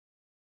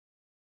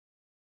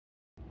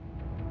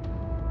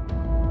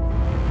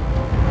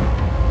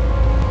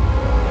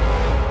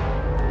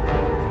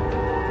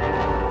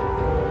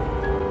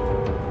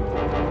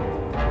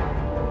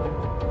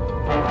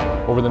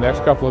Over the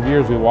next couple of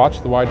years, we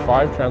watched the wide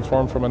 5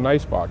 transform from a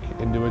nice buck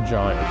into a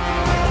giant.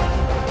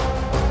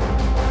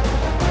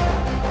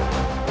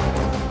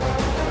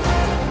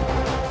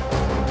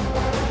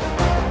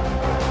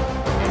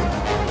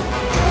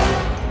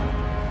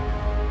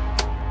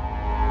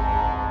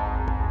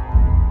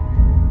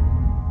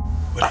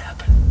 What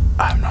happened?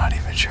 I'm not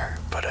even sure,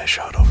 but I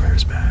shot over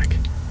his back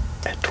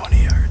at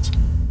 20 yards.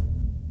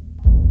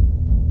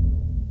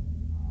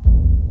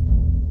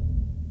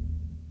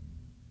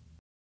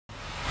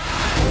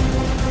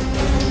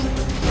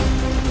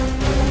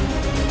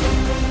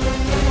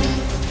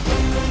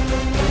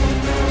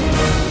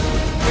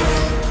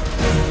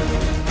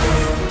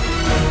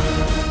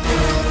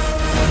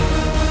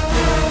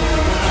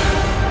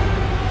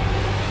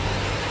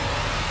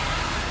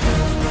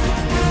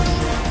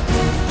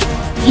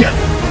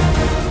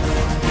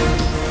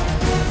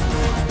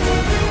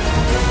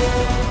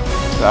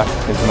 That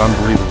is an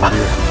unbelievable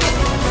deer.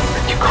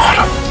 You caught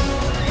him.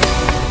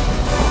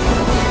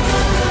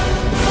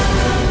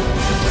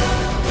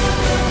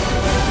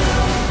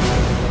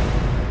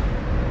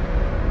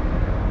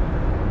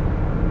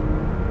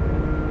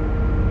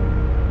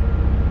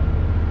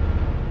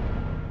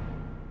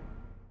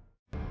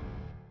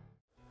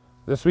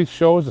 This week's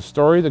show is a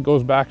story that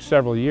goes back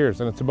several years,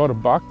 and it's about a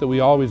buck that we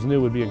always knew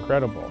would be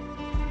incredible.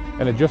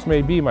 And it just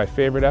may be my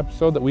favorite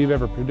episode that we've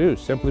ever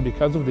produced, simply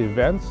because of the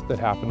events that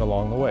happened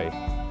along the way.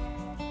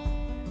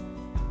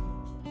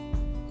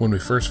 When we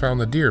first found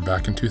the deer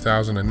back in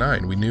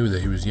 2009, we knew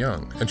that he was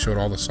young and showed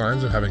all the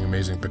signs of having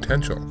amazing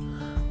potential,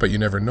 but you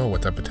never know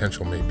what that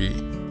potential may be.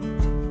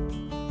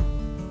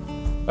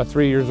 At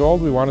 3 years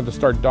old, we wanted to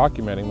start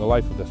documenting the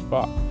life of this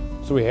buck,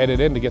 so we headed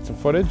in to get some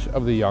footage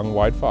of the young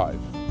wide 5.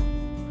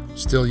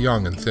 Still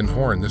young and thin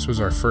horn, this was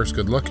our first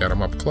good look at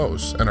him up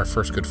close and our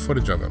first good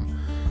footage of him,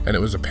 and it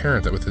was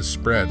apparent that with his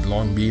spread,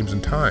 long beams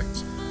and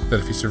tines,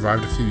 that if he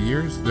survived a few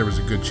years, there was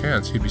a good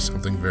chance he'd be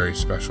something very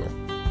special.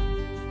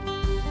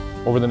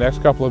 Over the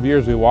next couple of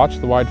years, we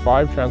watched the wide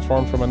 5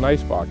 transform from a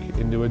nice buck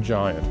into a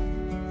giant.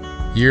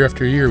 Year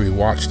after year, we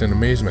watched in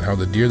amazement how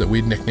the deer that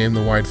we'd nicknamed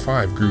the wide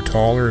 5 grew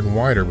taller and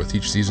wider with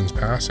each season's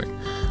passing,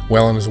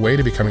 well on his way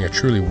to becoming a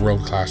truly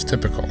world-class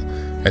typical,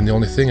 and the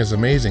only thing as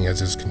amazing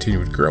as his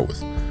continued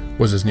growth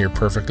was his near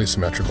perfectly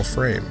symmetrical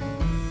frame.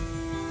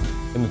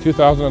 In the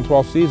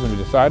 2012 season, we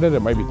decided it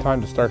might be time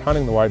to start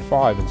hunting the wide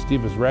 5, and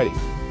Steve was ready.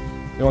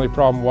 The only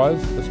problem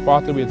was, the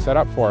spot that we had set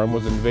up for him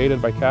was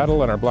invaded by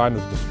cattle and our blind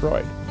was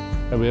destroyed.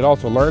 And we had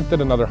also learned that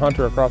another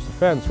hunter across the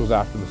fence was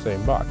after the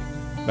same buck.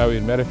 Now we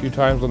had met a few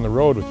times on the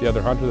road with the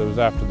other hunter that was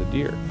after the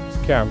deer,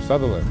 Cam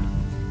Sutherland.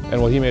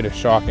 And well, he made a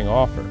shocking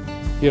offer.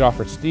 He had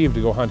offered Steve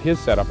to go hunt his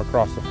setup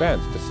across the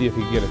fence to see if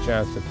he could get a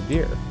chance at the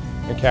deer.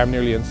 And Cam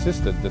nearly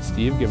insisted that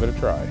Steve give it a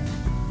try.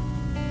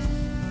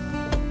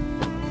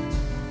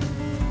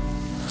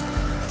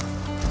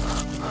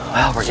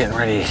 Well, we're getting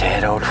ready to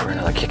head out for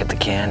another kick at the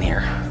can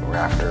here. We're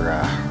after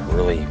a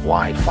really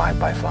wide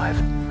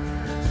 5x5.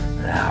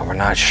 We're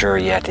not sure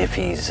yet if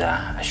he's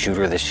a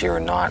shooter this year or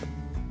not.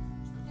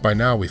 By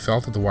now, we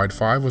felt that the wide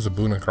 5 was a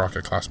Boone and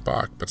Crockett class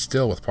buck, but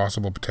still with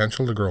possible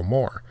potential to grow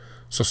more,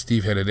 so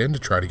Steve headed in to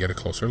try to get a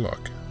closer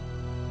look.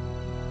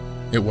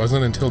 It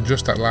wasn't until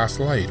just that last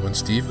light when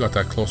Steve got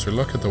that closer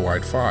look at the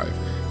wide 5.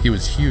 He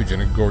was huge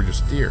and a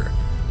gorgeous deer,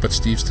 but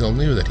Steve still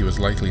knew that he was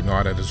likely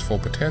not at his full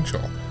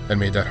potential and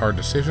made that hard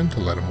decision to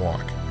let him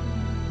walk.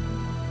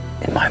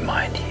 In my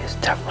mind, he is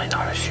definitely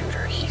not a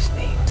shooter. He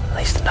needs at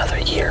least another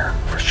year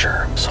for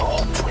sure. So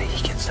hopefully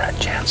he gets that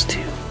chance to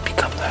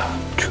become the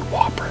true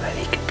whopper that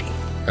he can be.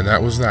 And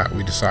that was that.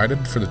 We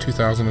decided for the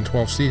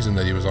 2012 season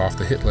that he was off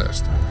the hit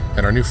list,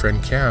 and our new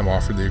friend Cam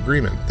offered the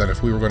agreement that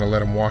if we were going to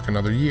let him walk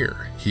another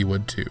year, he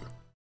would too.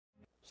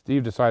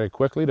 Steve decided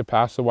quickly to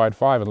pass the wide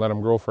 5 and let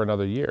him grow for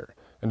another year.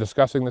 And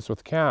discussing this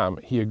with Cam,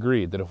 he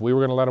agreed that if we were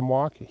going to let him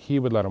walk, he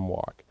would let him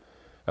walk.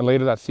 And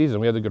later that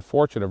season, we had the good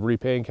fortune of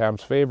repaying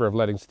Cam's favor of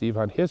letting Steve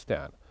hunt his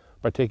stand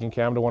by taking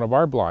Cam to one of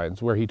our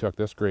blinds where he took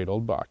this great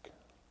old buck.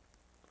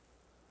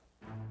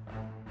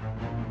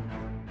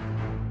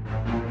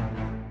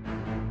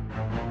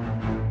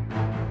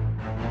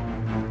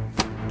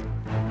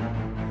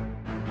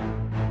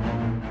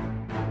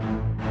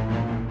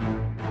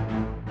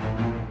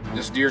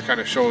 This deer kind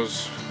of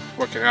shows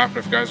what can happen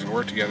if guys can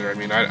work together. I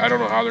mean, I don't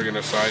know how they're going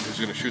to decide who's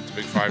going to shoot the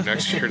big 5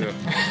 next year.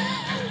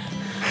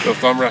 They'll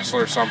thumb wrestle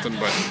or something,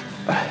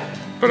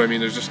 but I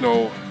mean, there's just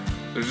no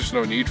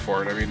need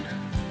for it. I mean,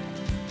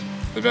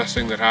 the best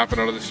thing that happened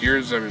out of this year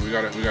is, I mean, we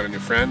got a new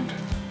friend.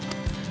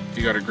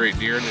 He got a great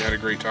deer and they had a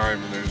great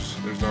time, and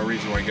there's no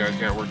reason why guys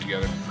can't work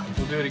together.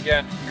 We'll do it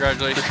again.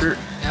 Congratulations. For sure.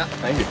 Yeah.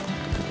 Thank you.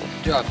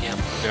 Good job, Cam.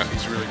 Yeah,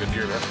 he's a really good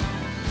deer, man.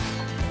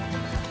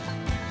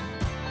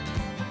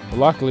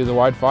 Luckily, the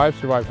wide 5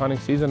 survived hunting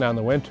season and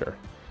the winter.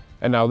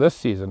 And now this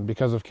season,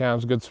 because of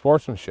Cam's good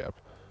sportsmanship,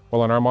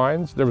 well, in our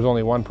minds, there was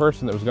only one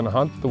person that was going to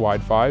hunt the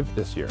wide 5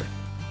 this year.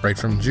 Right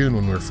from June,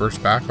 when we were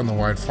first back on the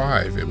wide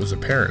 5, it was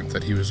apparent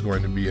that he was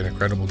going to be an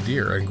incredible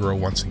deer and grow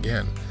once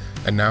again.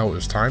 and now it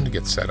was time to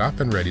get set up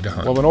and ready to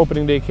hunt. Well, when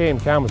opening day came,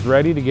 Cam was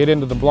ready to get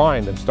into the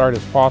blind and start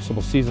his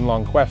possible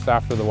season-long quest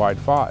after the wide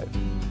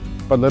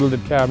 5. But little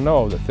did Cam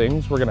know that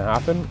things were going to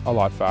happen a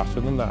lot faster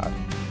than that.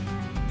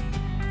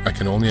 I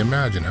can only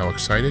imagine how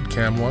excited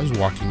Cam was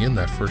walking in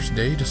that first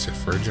day to sit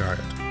for a giant.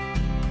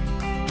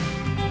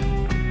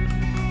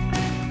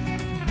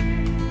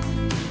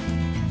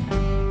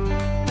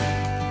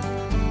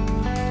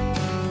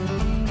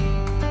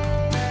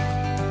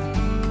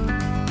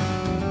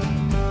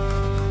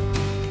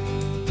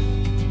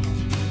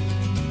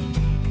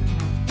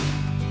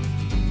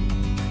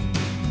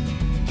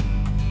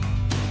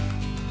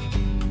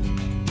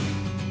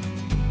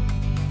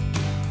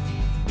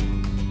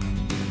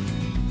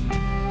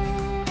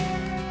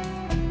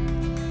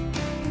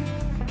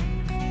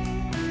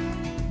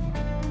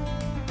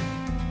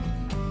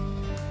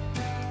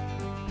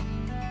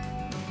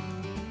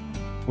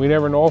 We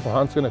never know if a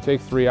hunt's going to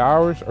take 3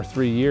 hours or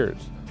 3 years.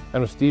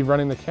 And with Steve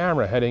running the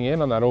camera heading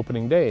in on that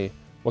opening day,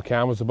 well,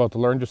 Cam was about to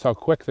learn just how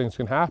quick things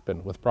can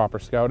happen with proper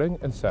scouting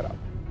and setup.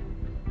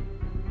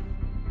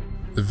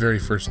 The very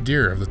first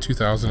deer of the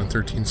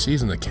 2013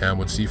 season that Cam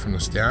would see from the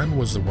stand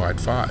was the wide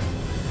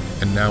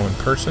 5. And now in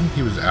person,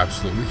 he was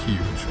absolutely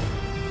huge.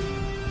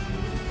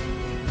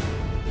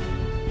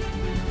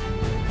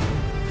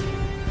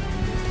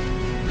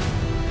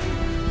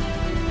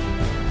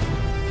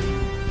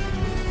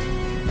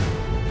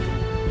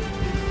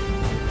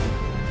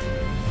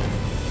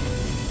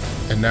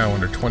 And now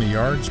under 20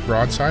 yards,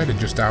 broadside, and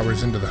just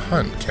hours into the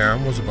hunt,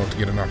 Cam was about to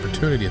get an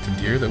opportunity at the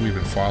deer that we've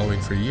been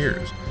following for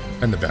years,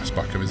 and the best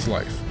buck of his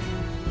life.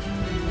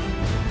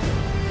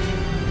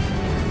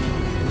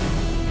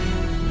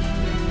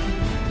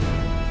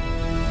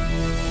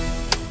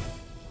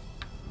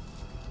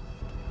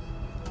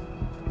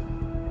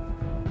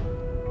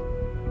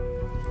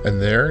 And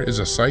there is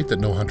a sight that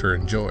no hunter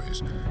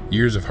enjoys.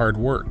 Years of hard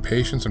work,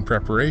 patience, and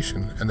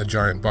preparation, and the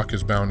giant buck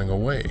is bounding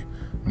away,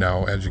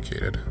 now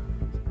educated.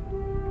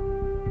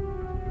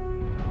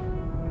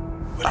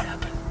 What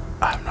happened?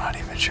 I'm not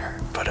even sure,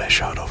 but I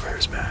shot over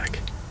his back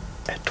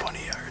at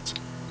 20 yards.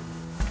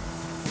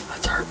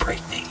 That's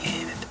heartbreaking,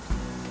 ain't it?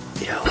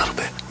 Yeah, a little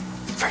bit.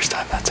 First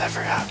time that's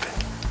ever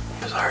happened.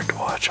 It was hard to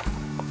watch him.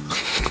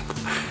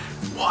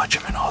 Watch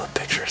him in all the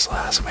pictures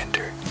last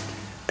winter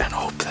and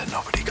hope that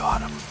nobody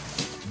got him.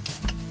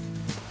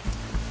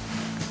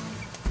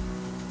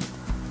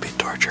 Be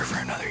torture for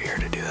another year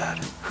to do that.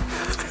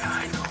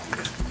 I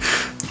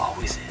know.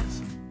 Always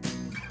is.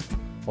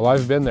 Well,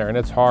 I've been there, and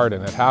it's hard,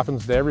 and it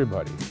happens to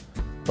everybody.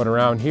 But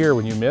around here,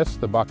 when you miss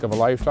the buck of a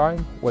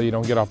lifetime, well, you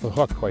don't get off the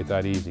hook quite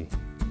that easy.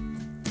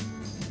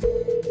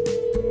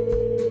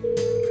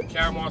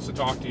 Cam wants to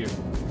talk to you.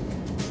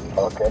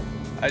 Okay.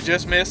 I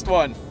just missed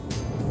one.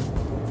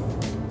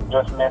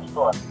 Just missed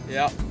one?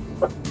 Yeah.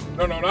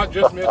 No, not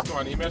just missed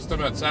one. He missed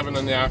him at 7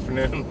 in the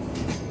afternoon.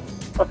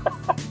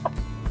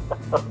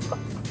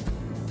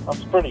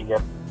 That's pretty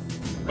good.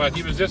 But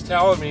he was just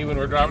telling me when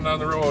we were driving down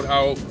the road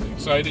how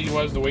excited he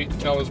was to wait to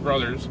tell his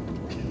brothers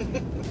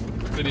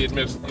that he had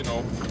missed, you know,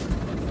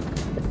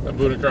 a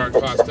Boone and Crown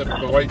class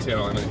typical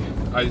whitetail. And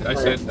I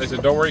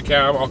said, don't worry,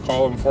 Cam, I'll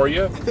call him for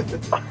you.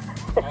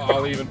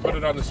 I'll even put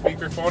it on the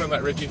speakerphone and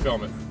let Richie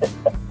film it.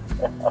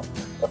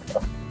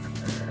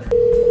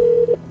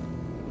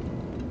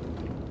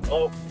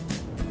 Oh.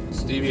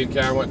 Stevie and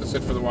Cam went to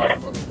sit for the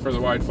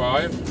wide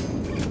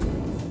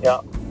 5.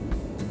 Yeah.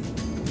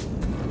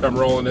 Come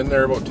rolling in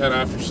there about 10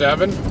 after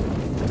 7.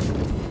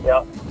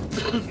 Yeah.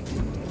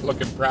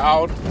 Looking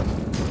proud.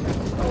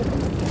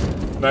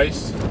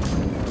 Nice.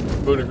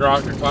 Boone and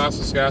Crocker class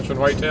Saskatchewan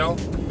whitetail.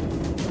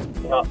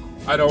 Yeah.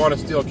 I don't want to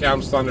steal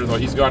Cam's thunder though.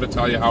 He's got to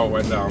tell you how it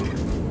went down.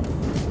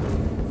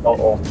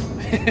 Uh-oh.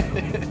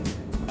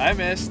 I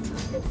missed.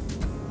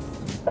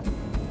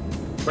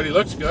 But he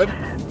looks good.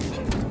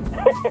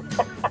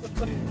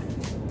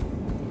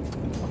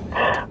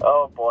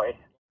 Oh boy.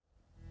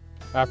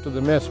 After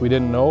the miss, we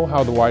didn't know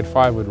how the wide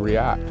 5 would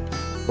react,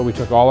 but we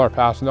took all our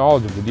past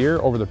knowledge of the deer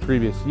over the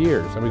previous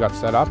years, and we got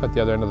set up at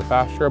the other end of the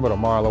pasture about a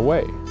mile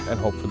away and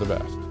hoped for the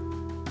best.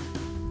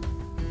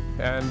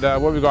 And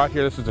what we got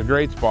here, this is a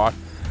great spot.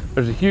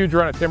 There's a huge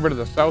run of timber to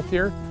the south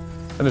here,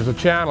 and there's a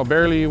channel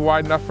barely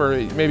wide enough for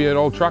maybe an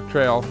old truck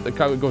trail that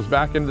goes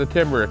back into the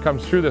timber. It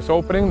comes through this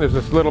opening. There's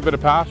this little bit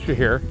of pasture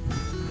here,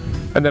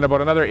 and then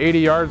about another 80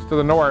 yards to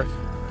the north,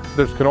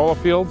 there's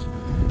canola fields.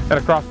 And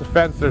across the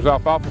fence, there's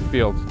alfalfa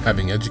fields.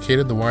 Having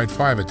educated the wide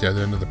 5 at the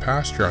other end of the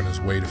pasture on his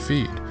way to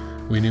feed,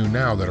 we knew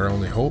now that our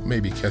only hope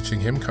may be catching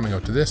him coming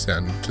out to this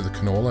end, to the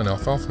canola and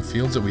alfalfa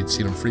fields that we'd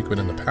seen him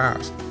frequent in the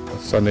past.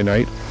 It's Sunday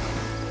night.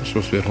 I'm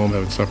supposed to be at home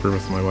having supper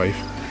with my wife,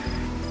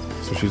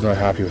 so she's not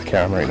happy with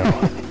Cam right now.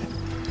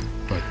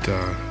 But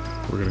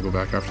we're going to go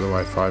back after the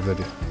wide 5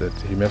 that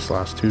he missed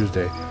last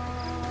Tuesday.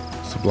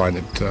 It's a blind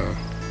that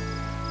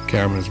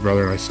Cam and his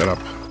brother and I set up.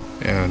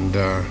 And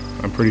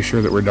I'm pretty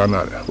sure that we're done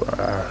that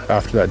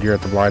after that deer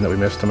at the blind that we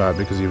missed him at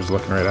because he was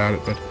looking right at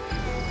it. But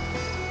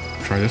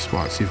try this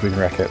spot, see if we can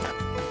wreck it.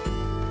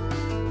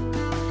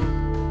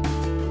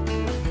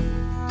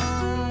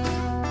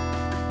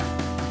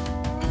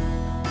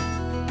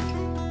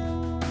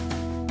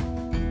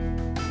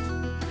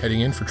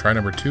 Heading in for try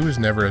number 2 is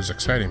never as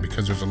exciting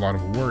because there's a lot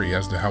of worry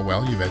as to how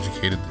well you've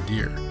educated the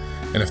deer,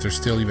 and if there's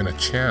still even a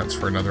chance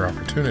for another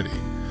opportunity.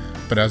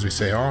 But as we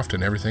say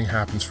often, everything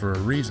happens for a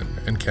reason,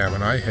 and Cam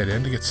and I head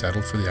in to get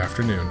settled for the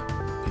afternoon.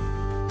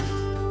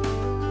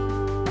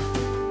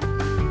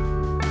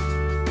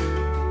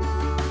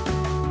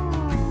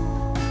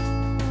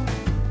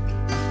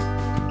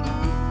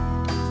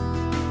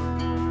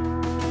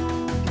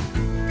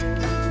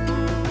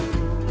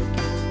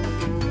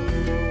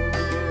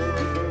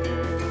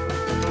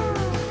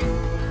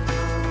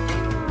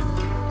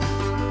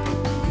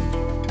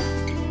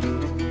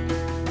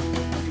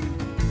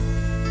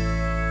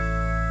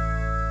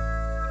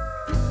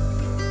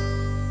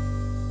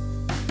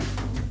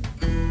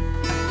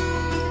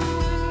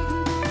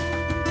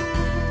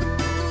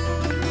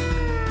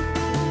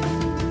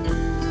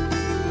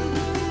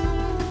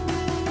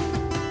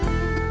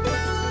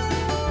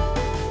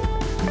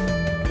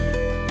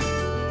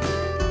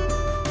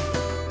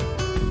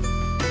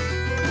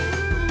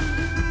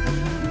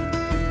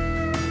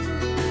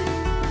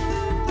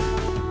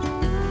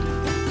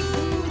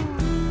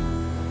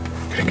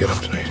 Can't get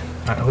up tonight.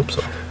 I hope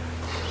so.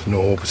 There's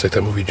no hope. It's like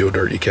that movie Joe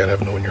Dirt. You can't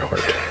have no in your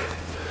heart.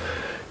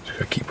 You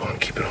gotta keep on,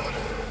 keep it on.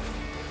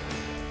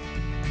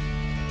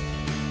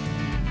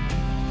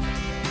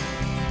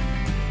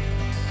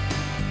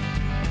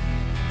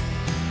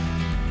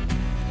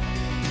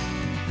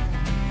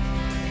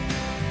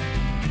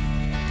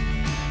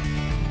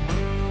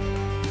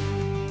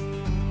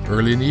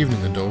 Early in the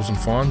evening, the does and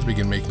fawns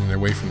begin making their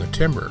way from the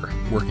timber,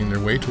 working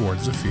their way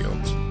towards the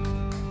fields.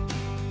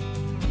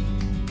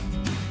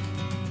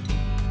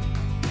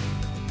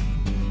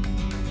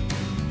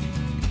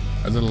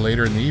 A little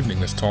later in the evening,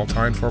 this tall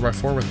tine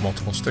 4x4 with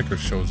multiple stickers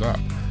shows up,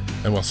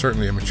 and while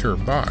certainly a mature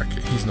buck,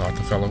 he's not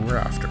the fellow we're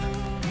after.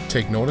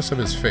 Take notice of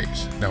his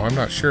face. Now, I'm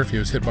not sure if he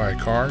was hit by a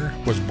car,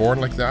 was born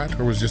like that,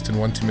 or was just in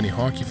one too many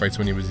hockey fights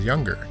when he was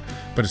younger,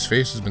 but his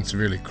face has been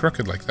severely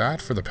crooked like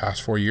that for the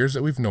past 4 years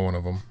that we've known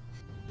of him.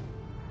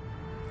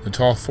 The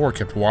tall 4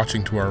 kept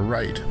watching to our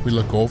right. We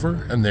look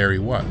over, and there he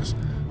was.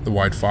 The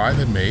wide 5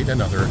 had made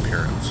another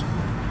appearance.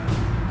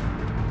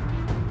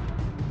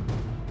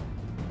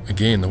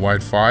 Again, the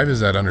wide 5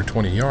 is at under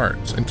 20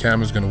 yards, and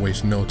Cam is going to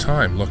waste no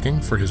time looking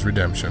for his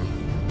redemption.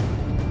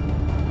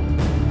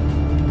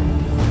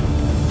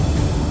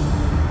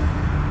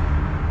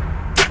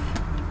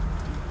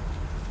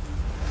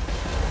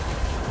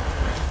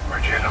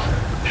 Where'd you hit him?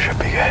 Should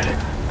be good.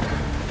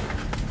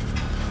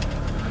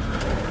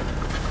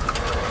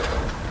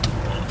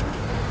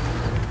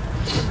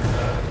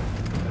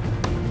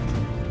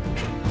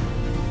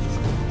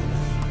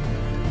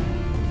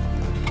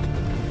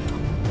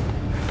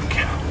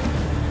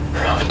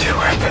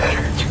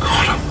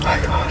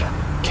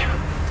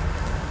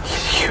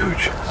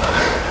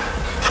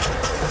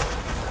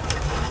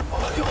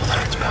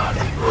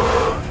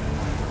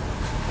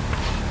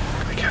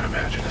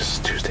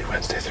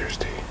 Wednesday,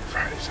 Thursday,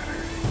 Friday, Saturday.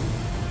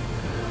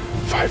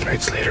 5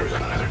 nights later, we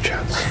got another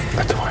chance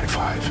at the wide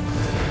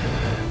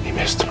 5. He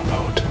missed an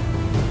about,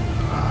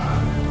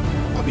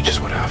 probably just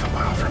about half a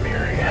mile from here.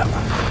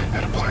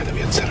 At a blind that we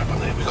had set up on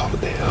the, we called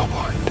it the hill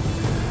blind.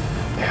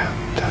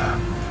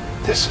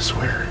 And this is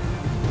where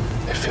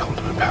they filmed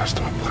him and passed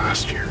him up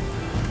last year.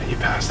 And you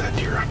passed that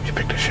deer up, you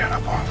picked a shed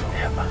up off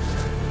him.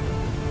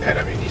 And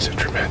I mean, he's a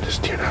tremendous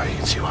deer now. You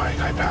can see why a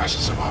guy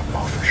passes him up.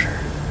 Oh, for sure.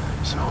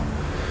 So,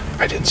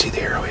 I didn't see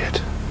the arrow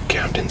hit.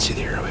 Cam didn't see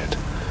the arrow hit.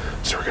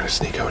 So we're going to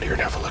sneak out here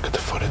and have a look at the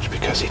footage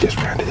because he just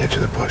ran to the edge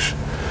of the bush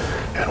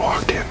and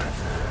walked in.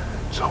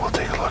 So we'll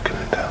take a look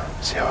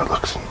and see how it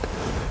looks and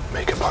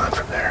make a plan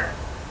from there.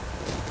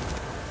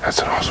 That's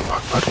an awesome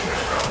buck, bud.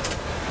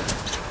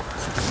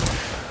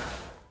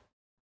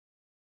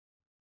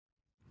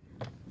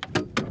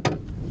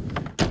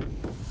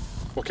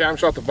 Well, Cam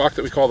shot the buck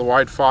that we call the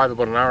wide 5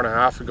 about an hour and a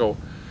half ago.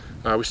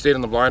 We stayed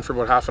in the blind for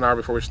about half an hour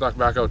before we snuck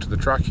back out to the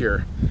truck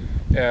here.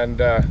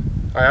 And I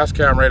asked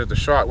Cam right at the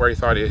shot where he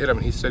thought he had hit him,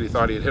 and he said he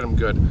thought he had hit him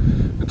good.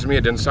 And to me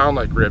it didn't sound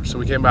like ribs, so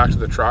we came back to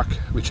the truck,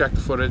 we checked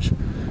the footage,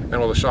 and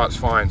well, the shot's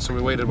fine. So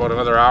we waited about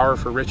another hour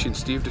for Richie and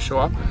Steve to show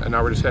up, and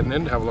now we're just heading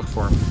in to have a look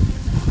for him.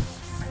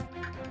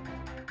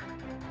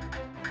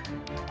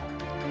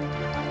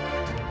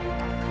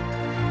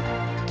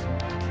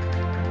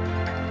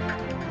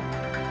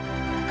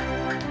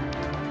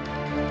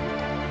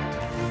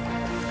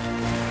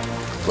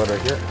 Blood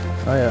right here.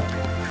 Oh yeah.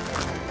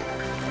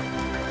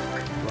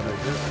 Blood right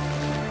here.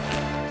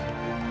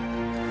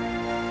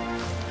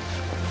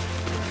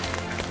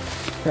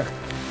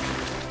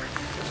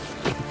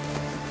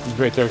 He's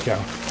right there,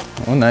 Cal.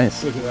 Oh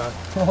nice. Look at that.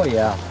 Oh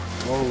yeah.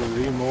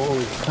 Holy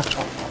moly.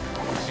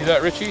 See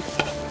that, Richie?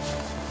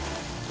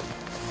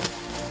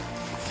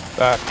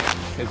 That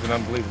is an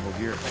unbelievable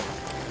deer.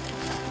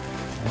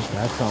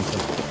 That's something.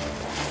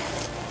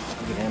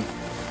 Look at him.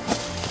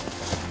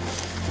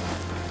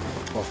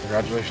 Well,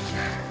 congratulations,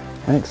 man.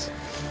 Thanks.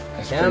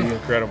 That's pretty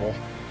incredible.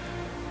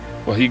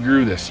 Well, he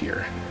grew this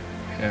year,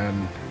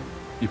 and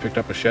you picked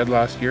up a shed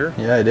last year.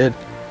 Yeah, I did.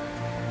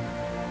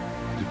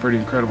 He's a pretty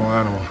incredible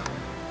animal.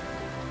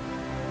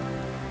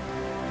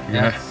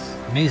 That's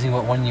amazing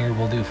what 1 year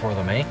will do for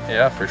them, eh?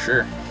 Yeah, for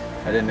sure.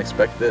 I didn't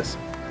expect this.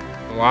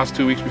 The last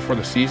 2 weeks before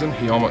the season,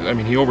 he almost, I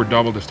mean, he over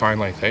doubled his tine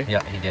length, hey?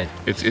 Yeah, he did.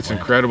 It's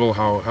incredible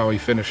how he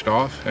finished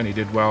off, and he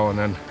did well. And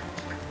then,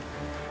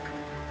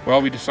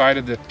 well, we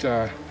decided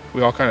that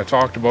we all kind of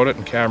talked about it,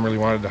 and Cam really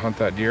wanted to hunt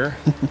that deer.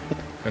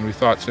 And we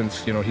thought,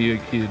 since, you know, he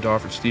had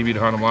offered Stevie to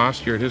hunt him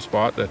last year at his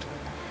spot, that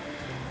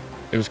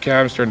it was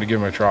Cam's turn to give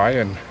him a try.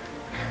 And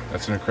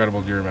that's an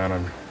incredible deer, man.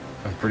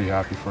 I'm pretty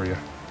happy for you.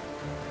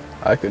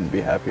 I couldn't be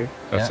happier.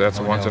 That's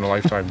a once in a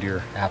lifetime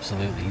deer.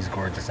 Absolutely, he's a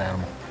gorgeous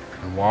animal.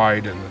 And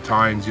wide, and the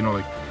tines, you know,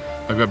 like,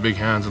 I've got big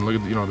hands, and look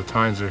at, you know, the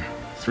tines are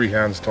 3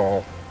 hands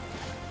tall.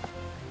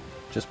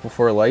 Just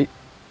before light,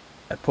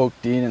 I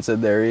poked Dean and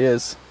said, there he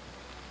is.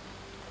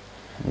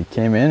 He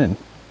came in and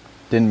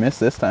didn't miss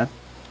this time.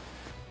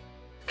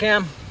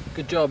 Cam,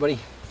 good job, buddy.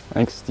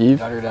 Thanks, Steve.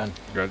 Got her done.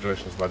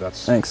 Congratulations, bud.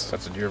 Thanks.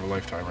 That's a deer of a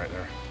lifetime right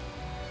there.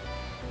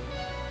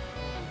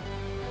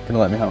 Gonna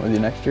let me hunt with you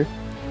next year?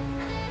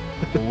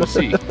 Well, we'll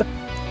see.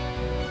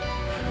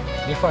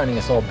 You're finding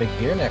us all big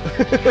deer next.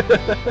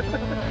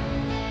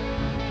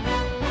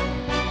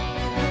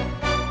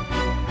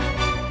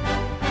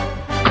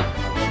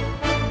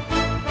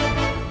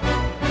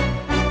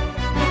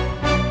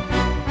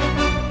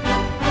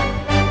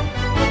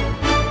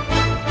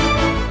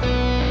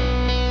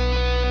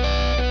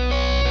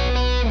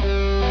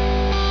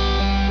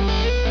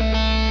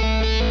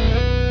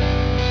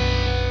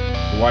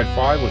 The Wide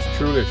 5 was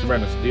truly a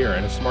tremendous deer,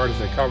 and as smart as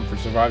they come for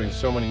surviving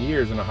so many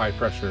years in a high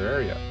pressure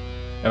area.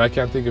 And I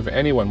can't think of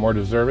anyone more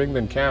deserving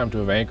than Cam to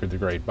have anchored the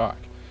great buck,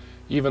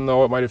 even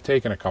though it might have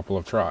taken a couple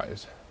of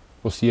tries.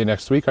 We'll see you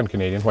next week on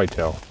Canadian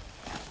Whitetail.